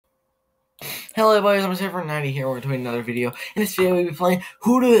Hello everybody, I'm Server90 here. We're doing another video. In this video, we'll be playing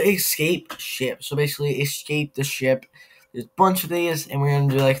Who to Escape Ship. So basically, escape the ship. There's a bunch of these, and we're going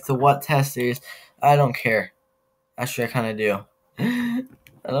to do like the what test series. I don't care. Actually, I kind of do. I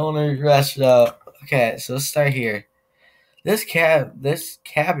don't want to rush it up. Okay, so let's start here. This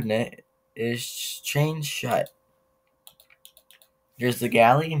cabinet is chained shut. There's the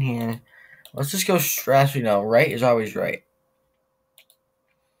galley in here. Let's just go straight. You know, right is always right.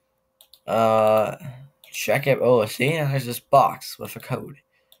 Check it. Oh, see, there's this box with a code.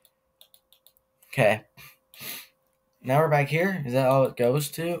 Okay. Now we're back here. Is that all it goes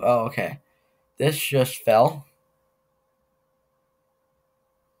to? Oh, okay. This just fell.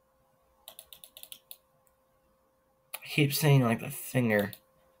 I keep saying like the finger.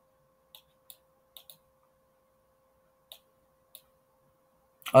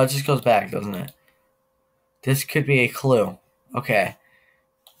 Oh, it just goes back, doesn't it? This could be a clue. Okay.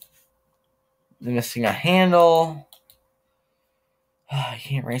 They're missing a handle. I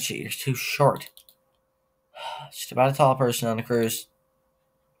can't reach it. You're too short. Just about a tall person on the cruise.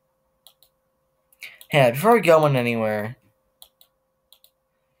 Hey, before we go anywhere,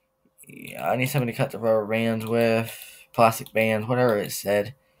 yeah, I need something to cut the rubber bands with. Plastic bands, whatever it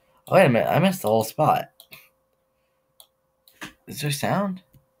said. Oh, wait a minute. I missed the whole spot. Is there sound?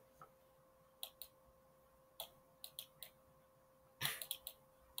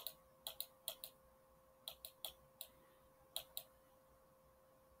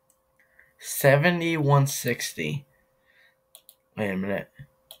 $71.60. Wait a minute.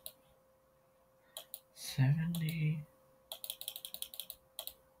 70.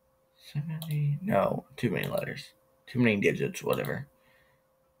 No, too many letters. Too many digits, whatever.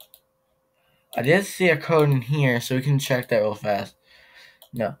 I did see a code in here, so we can check that real fast.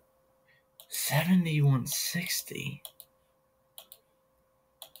 No. 71.60.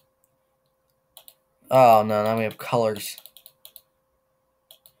 Oh, no, now we have colors.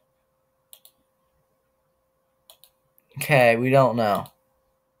 Okay, we don't know.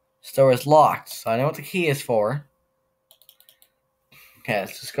 Store is locked, so I know what the key is for. Okay,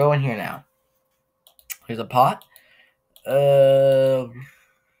 let's just go in here now. Here's a pot.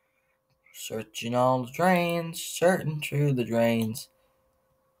 Searching all the drains, searching through the drains.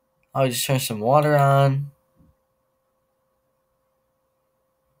 I'll just turn some water on.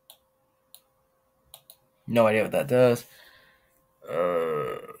 No idea what that does.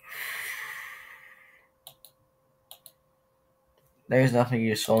 There's nothing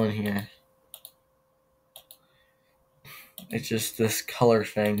useful in here. It's just this color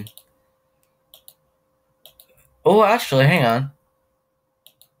thing. Oh, actually, hang on.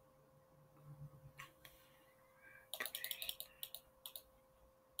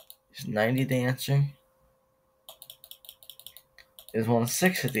 Is 90 the answer? Is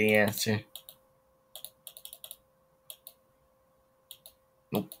 160 the answer?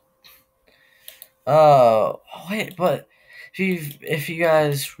 Nope. Oh, wait, but if you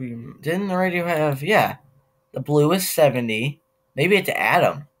guys didn't the radio have, yeah, the blue is 70. Maybe it's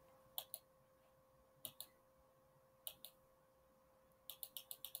Adam.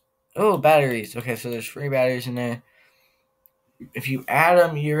 Oh, batteries. Okay, so there's 3 batteries in there. If you add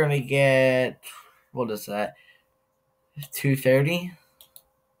them, you're gonna get, what is that? 230.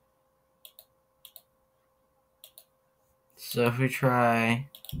 So if we try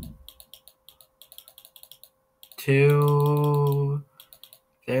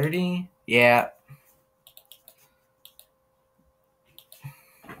 230, yeah.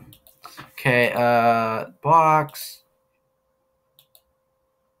 Okay, box.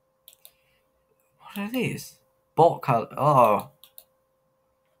 What are these? Bolt color. Oh.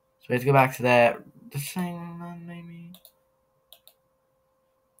 So we have to go back to that. The thing, maybe.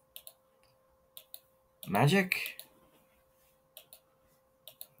 Magic?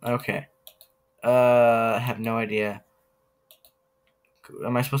 Okay. I have no idea.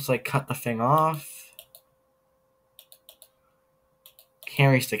 Am I supposed to like cut the thing off?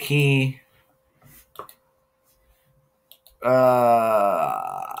 Can't reach the key.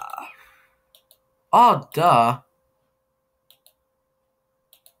 Oh, duh.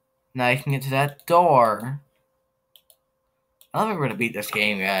 Now you can get to that door. I don't think we're gonna beat this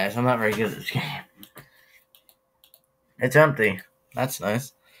game, guys. I'm not very good at this game. It's empty. That's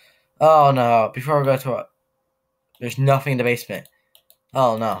nice. Oh no, before we go to it, there's nothing in the basement.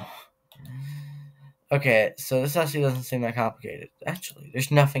 Oh no. Okay, so this actually doesn't seem that complicated. Actually, there's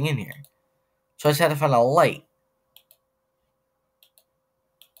nothing in here. So I just had to find a light.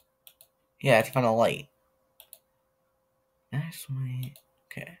 Yeah, I have to find a light. Actually,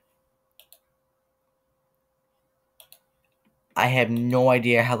 okay. I have no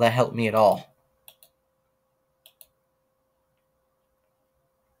idea how that helped me at all.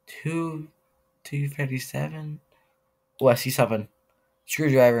 257. Oh, I see something.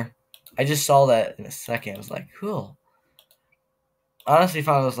 Screwdriver. I just saw that in a second. I was like, cool. I honestly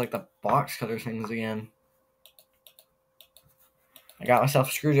thought it was like the box cutter things again. I got myself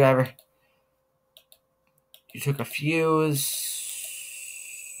a screwdriver. You took a fuse.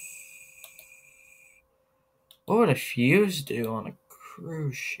 What would a fuse do on a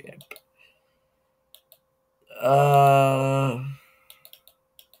cruise ship?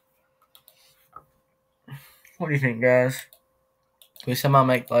 What do you think, guys? Can we somehow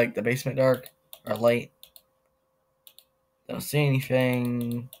make like the basement dark or light? Don't see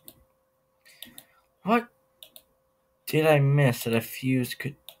anything. What did I miss that a fuse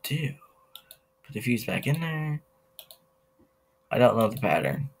could do? Put the fuse back in there. I don't know the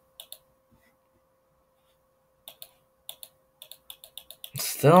pattern.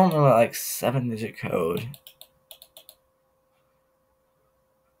 Still don't know that like 7-digit code.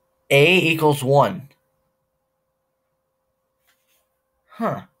 A equals 1.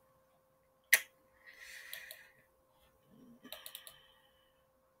 Huh.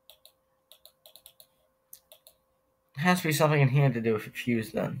 There has to be something in here to do with a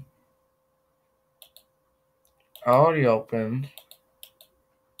fuse then. Already opened.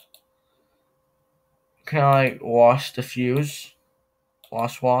 Can I like wash the fuse?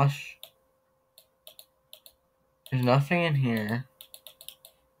 Wash. There's nothing in here.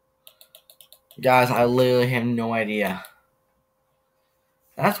 Guys, I literally have no idea.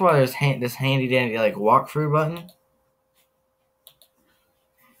 That's why there's this handy dandy like walkthrough button.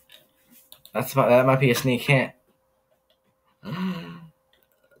 That might be a sneak hint. I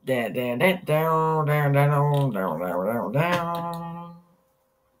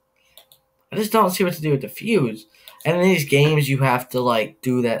just don't see what to do with the fuse. And in these games, you have to like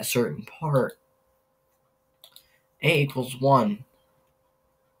do that certain part. A equals 1.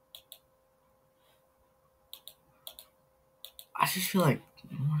 I just feel like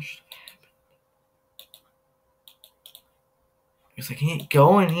more should have happened. Because I can't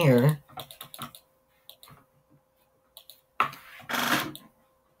go in here.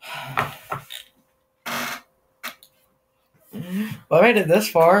 Well, I made it this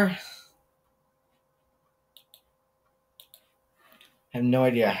far. I have no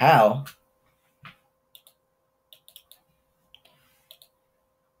idea how.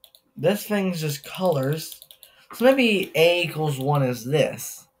 This thing's just colors. So maybe A equals 1 is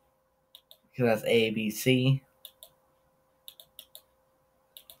this. Because that's A, B, C.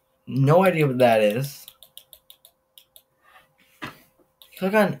 No idea what that is.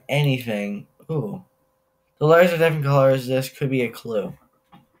 Click on anything. Ooh. The letters are different colors. This could be a clue.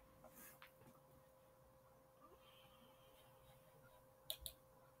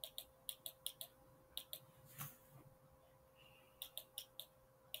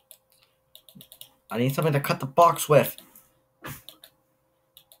 I need something to cut the box with. I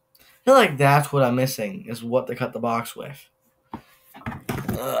feel like that's what I'm missing, is what to cut the box with.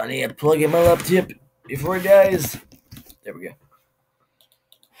 I need to plug in my laptop before it dies. There we go.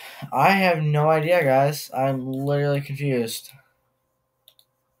 I have no idea, guys. I'm literally confused.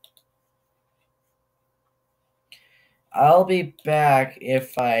 I'll be back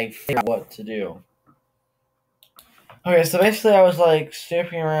if I figure out what to do. Okay, so basically I was like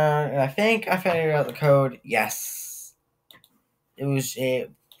snooping around, and I think I figured out the code. Yes.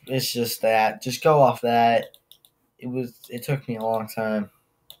 It's just that. Just go off that. It took me a long time.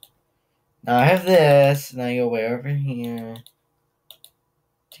 Now I have this, and I go way over here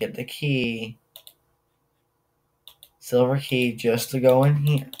to get the key. Silver key just to go in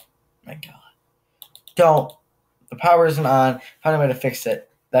here. My God. Don't. The power isn't on. Find a way to fix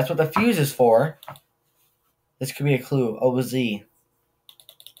it. That's what the fuse is for. This could be a clue. O Z.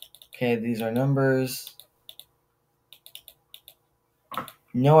 Okay, these are numbers.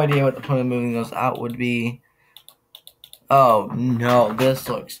 No idea what the point of moving those out would be. Oh, no. This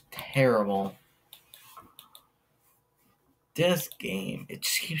looks terrible. This game, it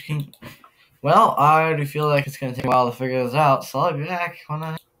just keeps getting... Well, I already feel like it's going to take a while to figure this out, so I'll be back when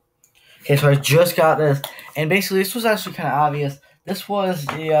I... Okay, so I just got this, and basically this was actually kind of obvious. This was,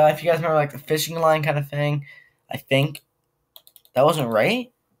 if you guys remember, like the fishing line kind of thing, I think. That wasn't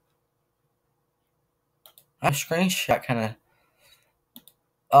right? I have a screenshot kind of...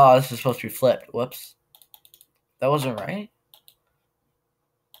 Oh, this is supposed to be flipped. Whoops. That wasn't right?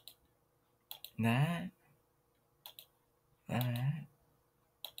 That. I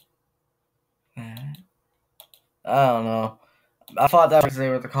don't know. I thought that was they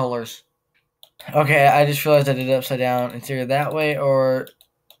were the colors. Okay, I just realized I did it upside down. It's either that way or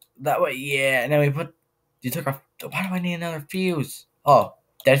that way. Yeah, and then we put... You took off... Why do I need another fuse? Oh.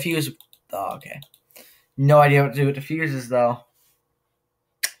 Dead fuse. Oh, okay. No idea what to do with the fuses, though.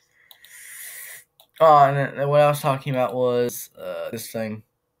 Oh, and then what I was talking about was this thing.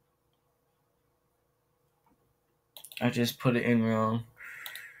 I just put it in wrong.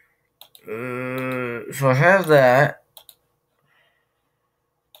 So I have that.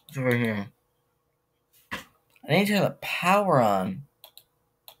 It's over here. I need to turn the power on.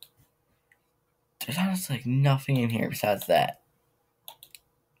 There's honestly like nothing in here besides that.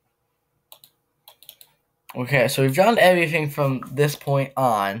 Okay, so we've done everything from this point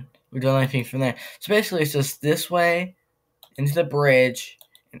on. We've done everything from there. So basically, it's just this way, into the bridge,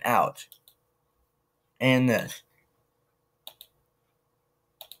 and out. And this.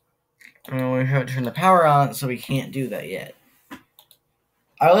 And we have to turn the power on, so we can't do that yet.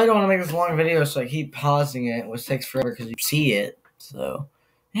 I really don't want to make this a long video, so I keep pausing it, which takes forever because you see it. So,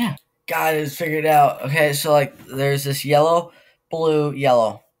 yeah. Got it figured out. Okay, so like there's this yellow, blue,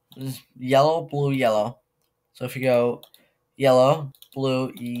 yellow. This yellow, blue, yellow. So if you go yellow,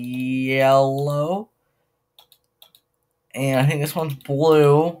 blue, yellow, and I think this one's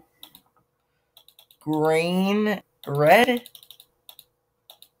blue, green, red.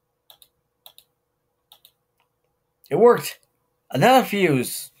 It worked. Another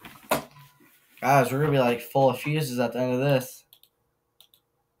fuse. Guys, we're gonna be like full of fuses at the end of this.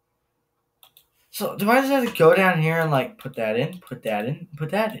 So do I just have to go down here and like put that in, put that in,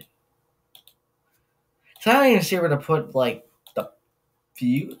 put that in? So I don't even see where to put like the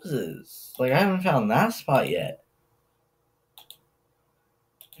fuses. Like I haven't found that spot yet.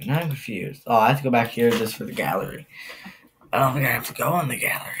 And I'm confused. Oh, I have to go back here just for the gallery. I don't think I have to go in the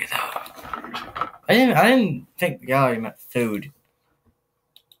gallery though. I didn't think the gallery meant food.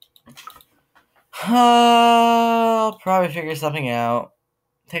 I'll probably figure something out.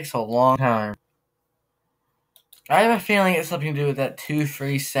 It takes a long time. I have a feeling it's something to do with that 2,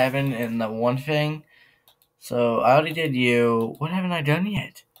 3, 7 and the one thing. So I already did you. What haven't I done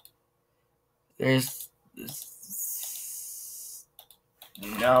yet? There's this.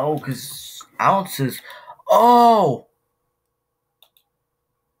 No, because ounces. Oh!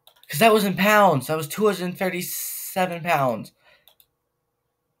 Because that was in pounds. That was 237 pounds.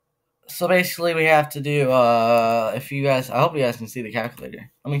 So basically we have to do, if you guys, I hope you guys can see the calculator.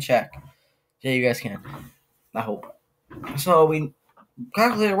 Let me check. Yeah, you guys can. I hope. So we,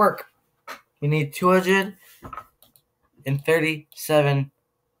 calculator work. We need 237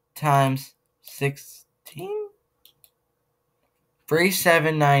 times 16?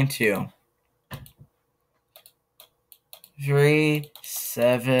 3792.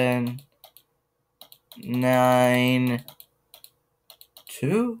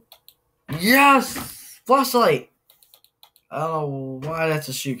 3792. Yes! Flashlight! I don't know why that's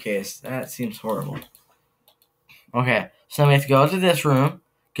a shoecase. That seems horrible. Okay, so we have to go to this room,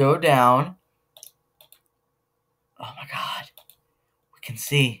 go down. Oh my god. We can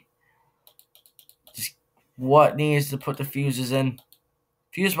see. Just what needs to put the fuses in.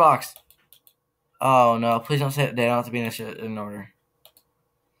 Fuse box. Oh no, please don't say they don't have to be in order.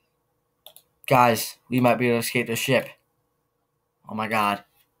 Guys, we might be able to escape the ship. Oh my god.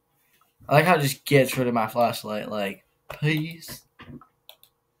 I like how it just gets rid of my flashlight, like, please.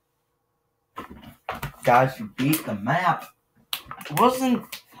 Guys, you beat the map. It wasn't...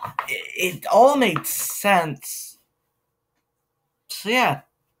 It all made sense. So yeah.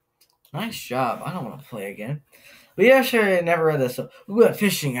 Nice job. I don't want to play again. But yeah, sure, I never read this. So we went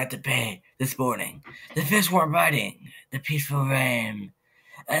fishing at the bay this morning. The fish weren't biting. The peaceful rain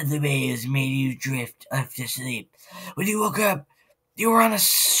of the waves made you drift off to sleep. When you woke up, you were on a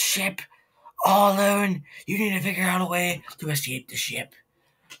ship all alone. You need to figure out a way to escape the ship.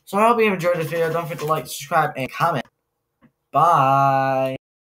 So I hope you enjoyed this video. Don't forget to like, subscribe, and comment. Bye.